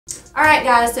Alright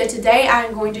guys, so today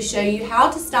I'm going to show you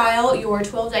how to style your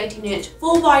 12 to 18 inch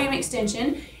full volume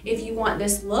extension if you want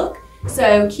this look.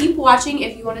 So keep watching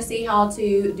if you want to see how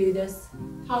to do this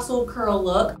tousled curl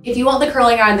look. If you want the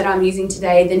curling iron that I'm using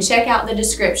today, then check out the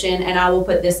description and I will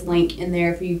put this link in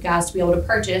there for you guys to be able to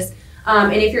purchase.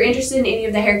 And if you're interested in any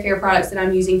of the hair care products that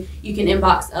I'm using, you can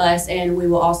inbox us and we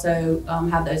will also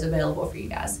have those available for you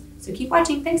guys. So keep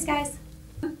watching. Thanks guys.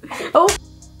 Oh.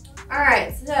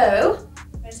 Alright, so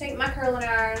I'm going to take my curling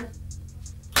iron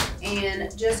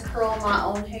and just curl my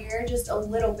own hair just a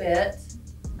little bit.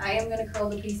 I am going to curl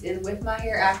the piece in with my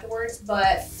hair afterwards,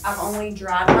 but I've only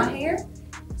dried my hair,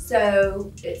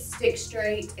 so it sticks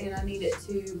straight and I need it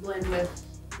to blend with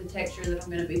the texture that I'm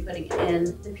going to be putting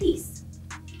in the piece.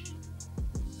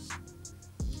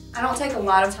 I don't take a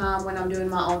lot of time when I'm doing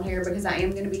my own hair because I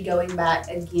am going to be going back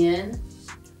again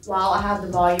while I have the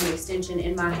volume extension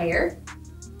in my hair.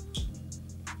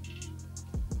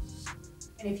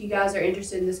 And if you guys are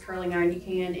interested in this curling iron, you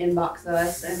can inbox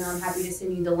us and I'm happy to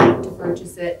send you the link to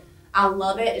purchase it. I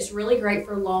love it. It's really great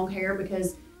for long hair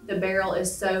because the barrel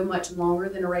is so much longer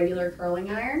than a regular curling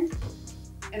iron.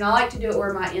 And I like to do it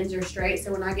where my ends are straight,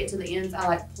 so when I get to the ends, I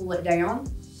like to pull it down.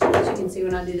 As you can see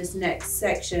when I do this next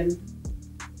section,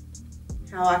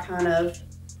 how I kind of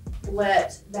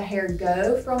let the hair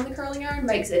go from the curling iron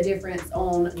makes a difference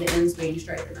on the ends being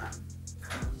straight or not.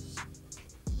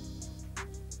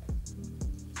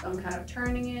 So I'm kind of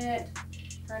turning it.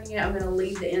 I'm going to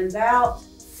leave the ends out.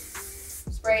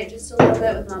 Spray it just a little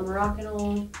bit with my Moroccan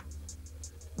oil.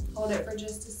 Hold it for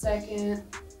just a second.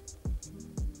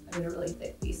 I did a really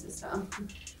thick piece this time.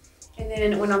 And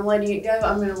then when I'm letting it go,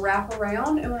 I'm going to wrap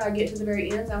around. And when I get to the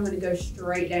very ends, I'm going to go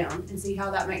straight down. And see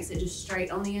how that makes it just straight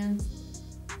on the ends?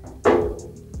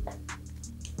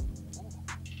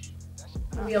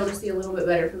 You'll be able to see a little bit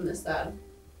better from this side.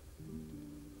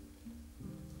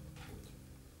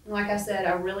 Like I said,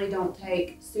 I really don't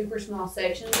take super small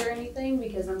sections or anything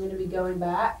because I'm going to be going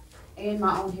back and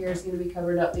my own hair is going to be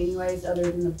covered up anyways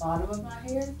other than the bottom of my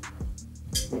hair.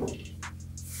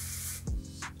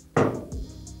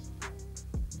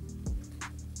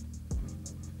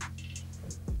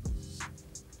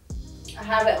 I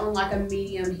have it on like a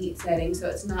medium heat setting so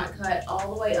it's not cut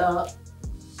all the way up.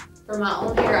 For my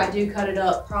own hair, I do cut it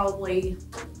up probably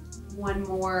one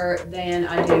more than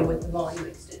I do with the volume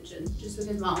extension, just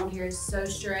because my own hair is so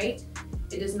straight.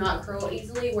 It does not curl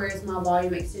easily, whereas my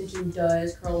volume extension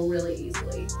does curl really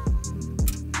easily.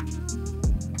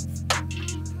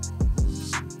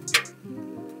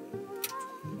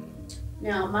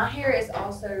 Now, my hair is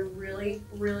also really,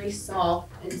 really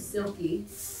soft and silky,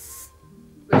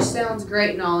 which sounds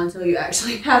great and all until you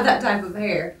actually have that type of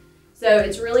hair. So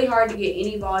it's really hard to get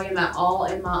any volume at all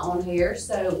in my own hair.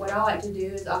 So what I like to do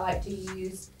is I like to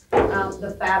use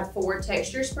the Fab 4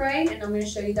 texture spray, and I'm going to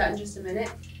show you that in just a minute.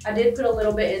 I did put a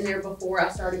little bit in there before I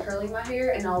started curling my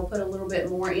hair, and I'll put a little bit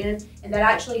more in, and that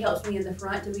actually helps me in the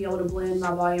front to be able to blend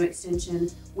my volume extension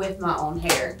with my own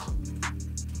hair.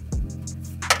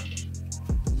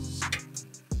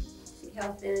 See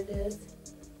how thin it is?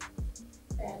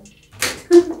 Bad.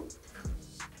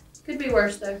 Could be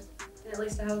worse though. At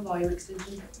least I have a volume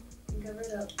extension and cover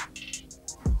it up.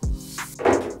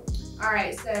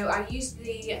 Alright, so I used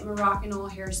the Moroccan oil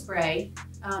hairspray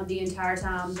the entire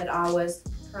time that I was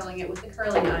curling it with the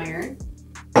curling iron.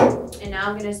 And now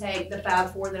I'm going to take the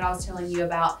Fab 4 that I was telling you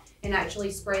about and actually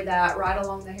spray that right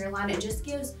along the hairline. It just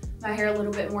gives my hair a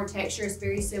little bit more texture. It's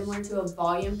very similar to a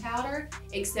volume powder,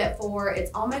 except for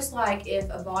it's almost like if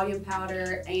a volume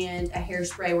powder and a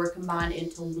hairspray were combined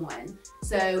into one.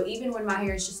 So even when my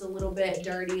hair is just a little bit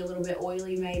dirty, a little bit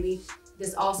oily maybe,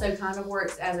 this also kind of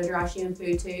works as a dry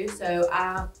shampoo too. So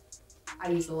I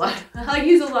use a lot. I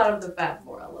use a lot of the Fab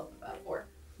 4. I love the Fab 4.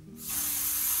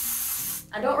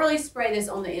 I don't really spray this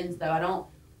on the ends though. I don't,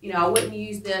 I wouldn't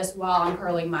use this while I'm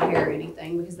curling my hair or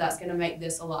anything because that's going to make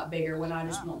this a lot bigger when I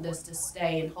just want this to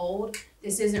stay and hold.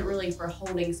 This isn't really for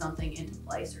holding something into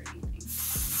place or anything.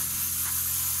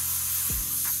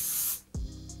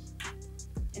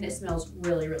 And it smells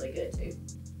really, really good too.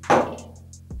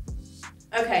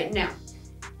 Okay, now,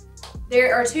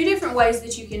 there are two different ways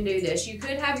that you can do this. You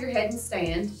could have your head and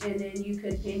stand, and then you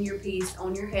could pin your piece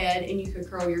on your head and you could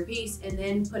curl your piece and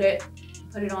then put it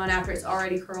on after it's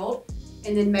already curled,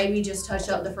 and then maybe just touch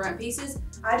up the front pieces.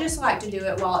 I just like to do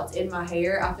it while it's in my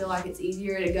hair. I feel like it's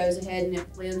easier. It goes ahead and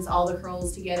it blends all the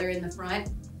curls together in the front.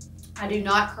 I do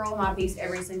not curl my piece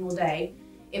every single day.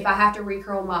 If I have to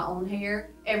recurl my own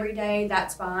hair every day,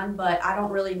 that's fine, but I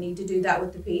don't really need to do that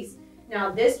with the piece. Now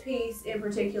this piece in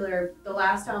particular, the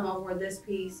last time I wore this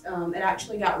piece, it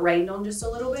actually got rained on just a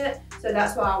little bit. So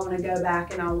that's why I want to go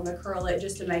back and I want to curl it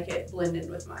just to make it blend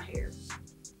in with my hair.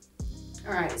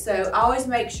 All right, so I always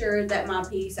make sure that my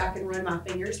piece, I can run my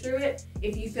fingers through it.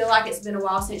 If you feel like it's been a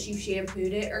while since you've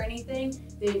shampooed it or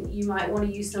anything, then you might want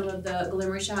to use some of the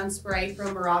Glimmer Shine spray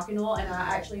from Moroccanoil, and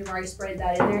I actually have already sprayed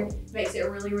that in there. It makes it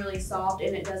really, really soft,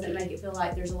 and it doesn't make it feel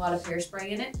like there's a lot of hairspray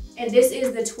in it. And this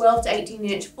is the 12 to 18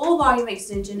 inch full volume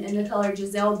extension in the color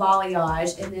Giselle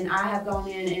Balayage, and then I have gone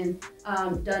in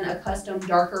and done a custom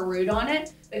darker root on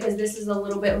it, because this is a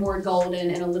little bit more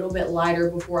golden and a little bit lighter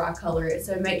before I color it.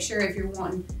 So make sure if you're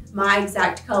wanting my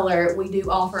exact color, we do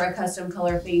offer a custom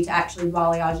color fee to actually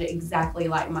balayage it exactly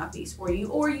like my piece for you,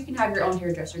 or you can have your own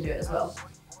hairdresser do it as well.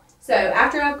 So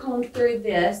after I've combed through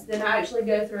this, then I actually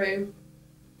go through,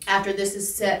 after this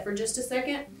is set for just a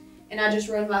second, and I just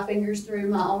run my fingers through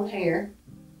my own hair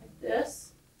like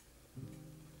this.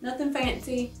 Nothing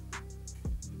fancy.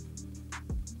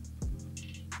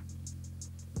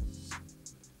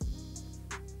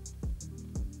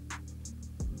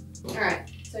 All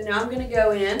right, so now I'm gonna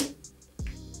go in,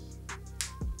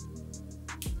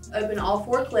 open all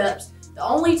 4 clips. The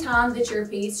only time that your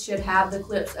piece should have the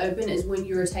clips open is when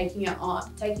you're taking it off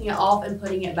and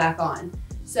putting it back on.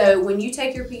 So when you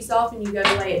take your piece off and you go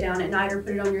to lay it down at night or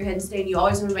put it on your head and stand, you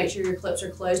always want to make sure your clips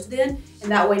are closed then,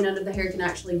 and that way none of the hair can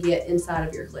actually get inside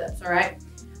of your clips, all right?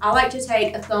 I like to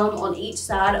take a thumb on each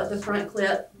side of the front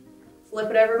clip, flip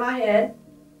it over my head,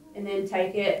 and then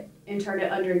take it and turn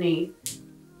it underneath.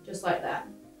 Just like that.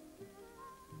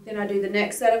 Then I do the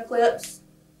next set of clips,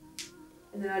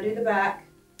 and then I do the back.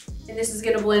 And this is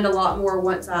going to blend a lot more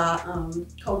once I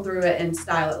comb through it and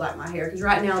style it like my hair, because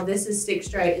right now this is stick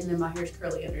straight and then my hair's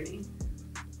curly underneath.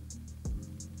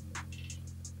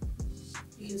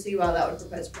 You can see why that would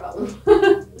propose a problem.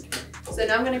 So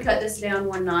now I'm going to cut this down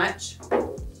 1 notch.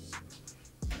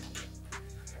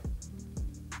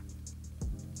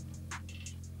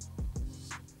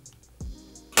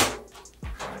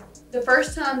 The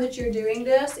first time that you're doing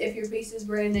this, if your piece is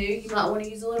brand new, you might want to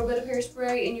use a little bit of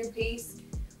hairspray in your piece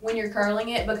when you're curling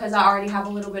it, because I already have a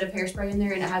little bit of hairspray in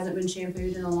there and it hasn't been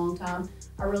shampooed in a long time.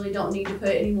 I really don't need to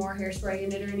put any more hairspray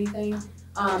in it or anything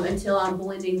until I'm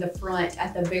blending the front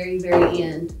at the very, very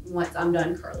end once I'm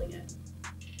done curling it.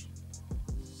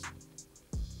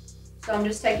 So I'm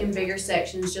just taking bigger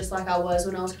sections just like I was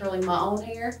when I was curling my own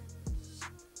hair.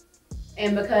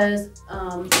 And because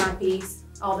my piece,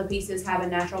 all the pieces have a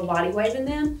natural body wave in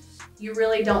them, you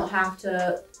really don't have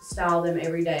to style them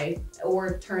every day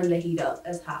or turn the heat up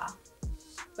as high.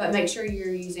 But make sure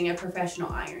you're using a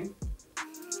professional iron.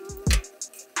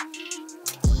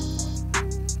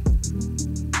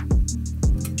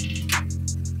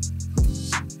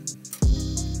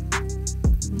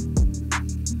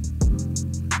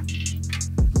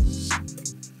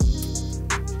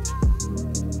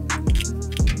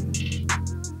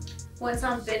 Once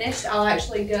I'm finished, I'll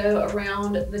actually go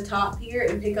around the top here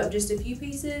and pick up just a few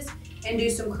pieces and do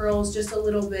some curls just a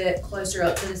little bit closer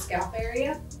up to the scalp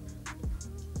area.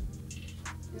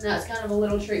 And that's kind of a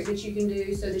little trick that you can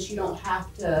do so that you don't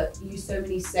have to use so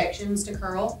many sections to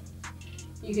curl.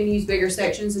 You can use bigger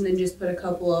sections and then just put a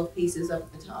couple of pieces up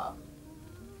at the top.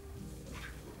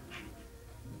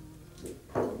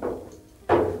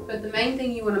 But the main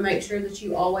thing you want to make sure that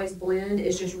you always blend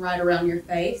is just right around your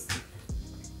face.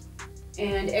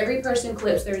 And every person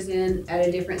clips theirs in at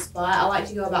a different spot. I like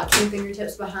to go about 2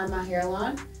 fingertips behind my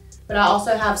hairline, but I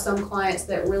also have some clients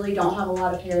that really don't have a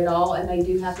lot of hair at all and they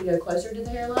do have to go closer to the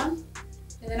hairline.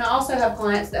 And then I also have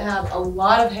clients that have a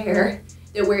lot of hair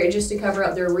that wear it just to cover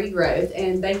up their regrowth,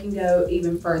 and they can go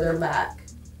even further back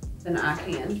than I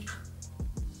can.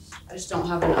 I just don't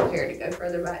have enough hair to go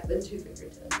further back than 2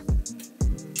 fingertips.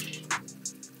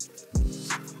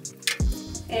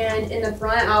 And in the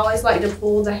front, I always like to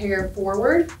pull the hair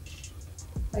forward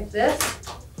like this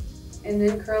and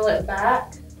then curl it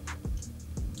back.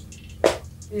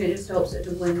 And it just helps it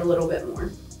to blend a little bit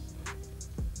more.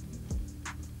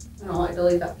 I don't like to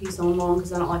leave that piece on long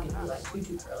because I don't like it to be like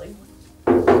too curly.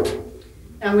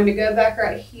 Now I'm going to go back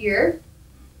right here.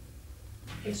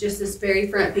 It's just this very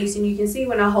front piece, and you can see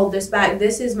when I hold this back,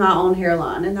 this is my own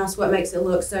hairline, and that's what makes it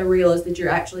look so real, is that you're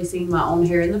actually seeing my own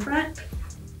hair in the front.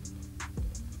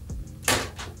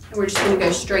 And we're just going to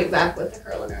go straight back with the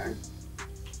curling iron.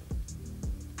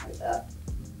 Like that.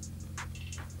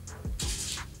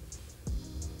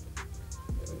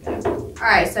 There we go.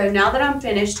 Alright, so now that I'm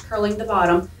finished curling the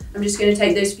bottom, I'm just going to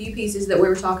take those few pieces that we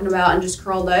were talking about and just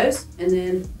curl those, and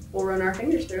then we'll run our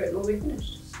fingers through it and we'll be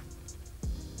finished.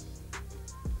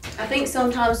 I think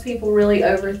sometimes people really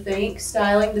overthink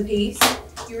styling the piece.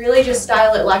 You really just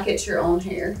style it like it's your own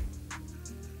hair.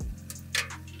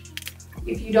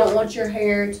 If you don't want your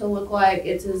hair to look like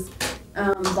it's as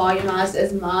volumized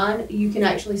as mine, you can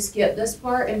actually skip this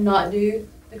part and not do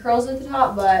the curls at the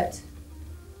top, but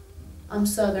I'm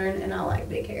Southern and I like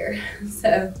big hair,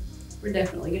 so we're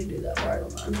definitely gonna do that part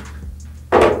on mine.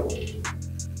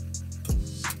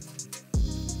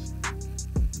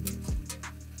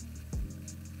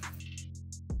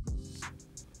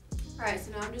 Alright,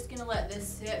 so now I'm just gonna let this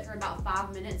sit for about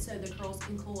 5 minutes so the curls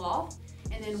can cool off.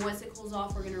 And then once it cools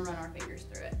off, we're gonna run our fingers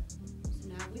through it. So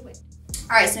now we wait.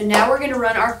 Alright, so now we're gonna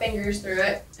run our fingers through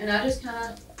it. And I just kind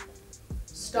of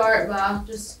start by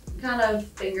just kind of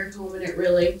finger combing it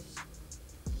really.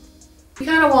 You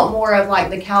kind of want more of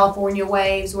like the California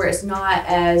waves where it's not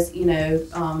as, you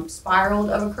know,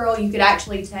 spiraled of a curl. You could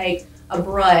actually take a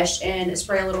brush and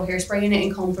spray a little hairspray in it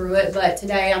and comb through it. But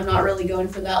today I'm not really going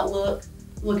for that look.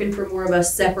 I'm looking for more of a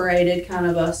separated kind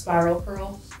of a spiral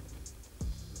curl.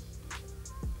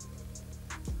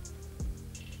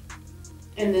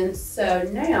 And then so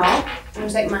now I'm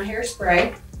gonna take my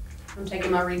hairspray. I'm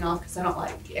taking my ring off because I don't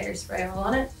like to get hairspray all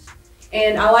on it.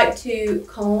 And I like to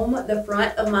comb the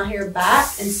front of my hair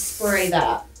back and spray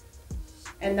that.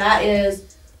 And that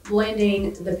is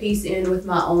blending the piece in with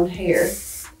my own hair.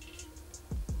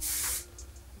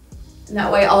 And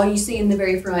that way all you see in the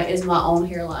very front is my own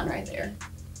hairline right there.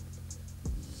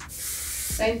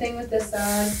 Same thing with this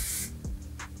side.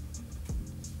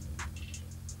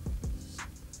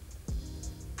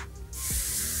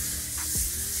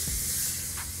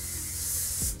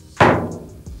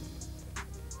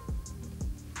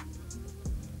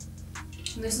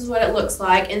 And this is what it looks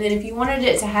like. And then if you wanted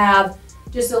it to have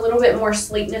just a little bit more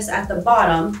sleekness at the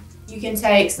bottom, you can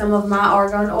take some of my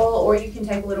argan oil, or you can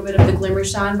take a little bit of the Glimmer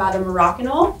Shine by the Moroccan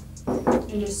oil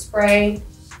and just spray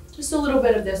just a little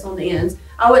bit of this on the ends.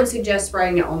 I wouldn't suggest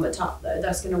spraying it on the top though.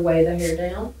 That's gonna weigh the hair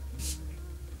down.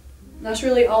 And that's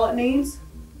really all it needs.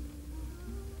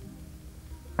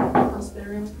 I'll spin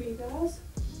around for you guys.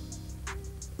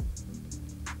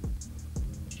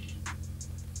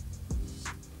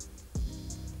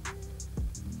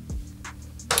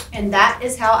 And that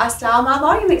is how I style my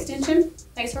volume extension.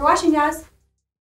 Thanks for watching, guys.